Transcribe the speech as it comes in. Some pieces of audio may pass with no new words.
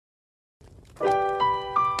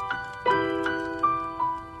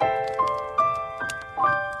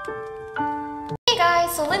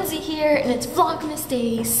Lindsay here, and it's Vlogmas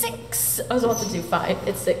day 6. I was about to do 5,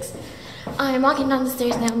 it's 6. I'm walking down the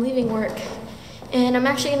stairs now, I'm leaving work. And I'm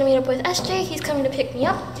actually gonna meet up with SJ, he's coming to pick me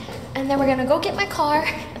up. And then we're gonna go get my car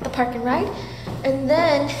at the park and ride. And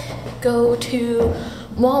then go to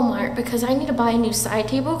Walmart because I need to buy a new side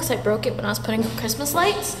table because I broke it when I was putting up Christmas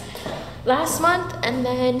lights last month. And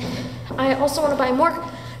then I also want to buy more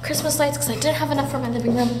Christmas lights because I didn't have enough for my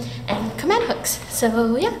living room and command hooks.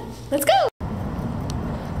 So yeah, let's go.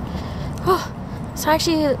 Oh, so I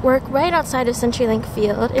actually work right outside of CenturyLink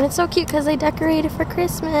Field, and it's so cute because they decorated for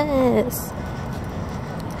Christmas.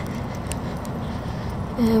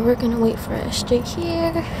 And we're gonna wait for SJ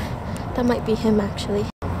here. That might be him actually.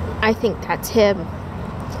 I think that's him.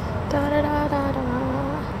 Da da da da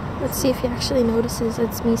da. Let's see if he actually notices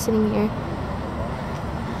it's me sitting here.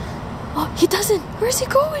 Oh, he doesn't. Where's he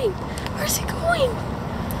going? Where's he going?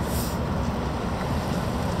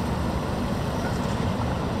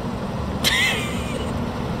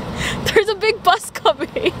 There's a big bus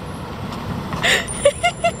coming.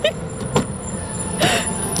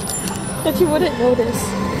 If you wouldn't notice.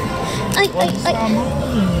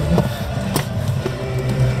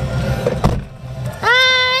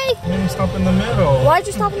 Hi! You stop in the middle. Why'd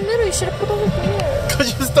you stop in the middle? You should have put over there.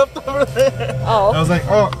 Because you stopped over there. Oh. I was like,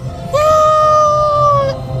 oh.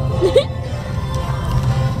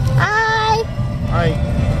 Hi! Hi.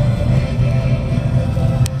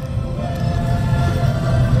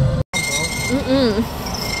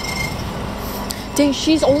 Dang,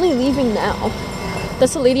 she's only leaving now.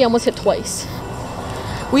 That's the lady I almost hit twice.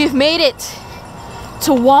 We've made it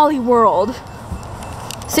to Wally World.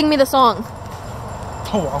 Sing me the song.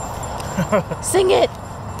 Oh, wow. Sing it.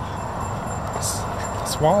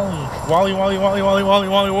 It's Wally. Wally, Wally, Wally, Wally, Wally,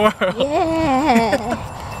 Wally World. Yeah.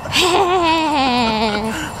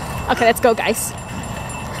 Okay, let's go, guys.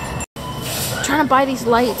 I'm trying to buy these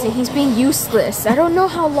lights and he's being useless. I don't know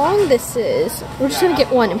how long this is. We're just gonna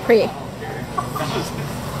get one and pray.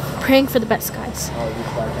 Praying for the best, guys.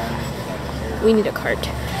 We need a cart.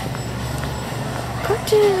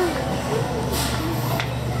 Cartoon.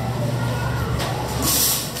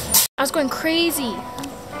 I was going crazy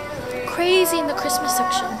in the Christmas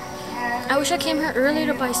section. I wish I came here earlier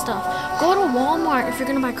to buy stuff. Go to Walmart if you're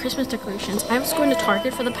gonna buy Christmas decorations. I was going to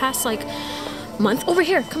Target for the past like month. Over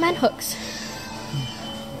here, command hooks.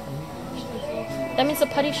 That means the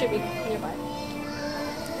putty should be nearby.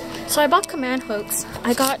 So I bought command hooks.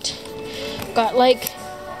 I got like,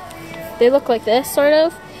 they look like this sort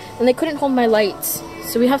of, and they couldn't hold my lights.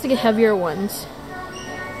 So we have to get heavier ones.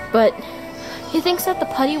 But he thinks that the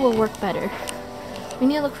putty will work better. We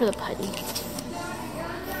need to look for the putty.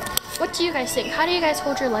 What do you guys think? How do you guys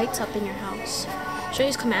hold your lights up in your house? Should I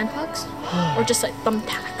use command hooks? Or just like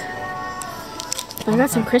thumbtack? I got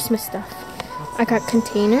some Christmas stuff. I got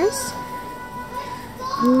containers.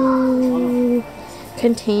 Ooh,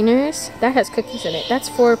 containers. That has cookies in it. That's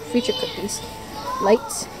for future cookies.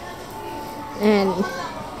 Lights. And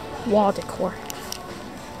wall decor.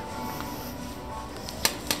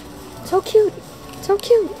 So cute. So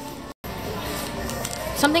cute.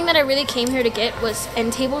 Something that I really came here to get was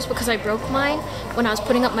end tables because I broke mine when I was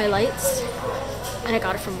putting up my lights. And I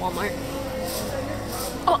got it from Walmart.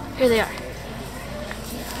 Oh, here they are.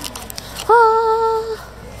 Oh.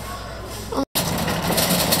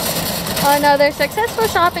 Another successful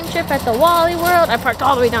shopping trip at the Wally World. I parked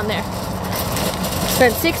all the way down there.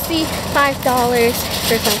 Spent $65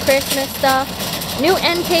 for some Christmas stuff, new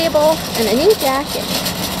end table, and a new jacket.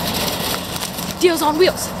 Deals on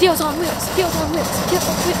wheels, deals on wheels, deals on wheels, deals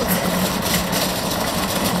on wheels.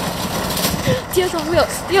 Deals on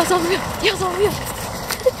wheels, deals on wheels, deals on wheels.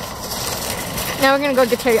 Now we're gonna go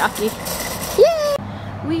get teriyaki. Yay!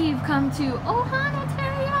 We've come to Ohana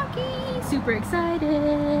Teriyaki. Super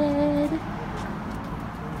excited.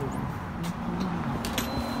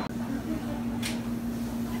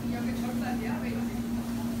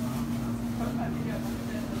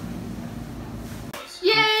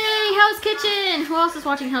 Yay! Hell's Kitchen! Who else is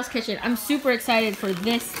watching Hell's Kitchen? I'm super excited for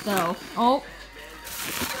this though. Oh.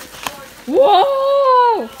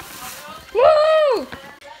 Whoa! Whoa!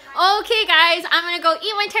 Okay guys, I'm gonna go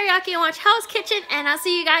eat my teriyaki and watch Hell's Kitchen, and I'll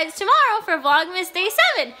see you guys tomorrow for Vlogmas Day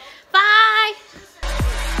 7. Bye!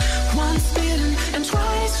 Once bitten and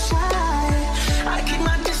twice shy. I keep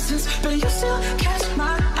my distance, but you still catch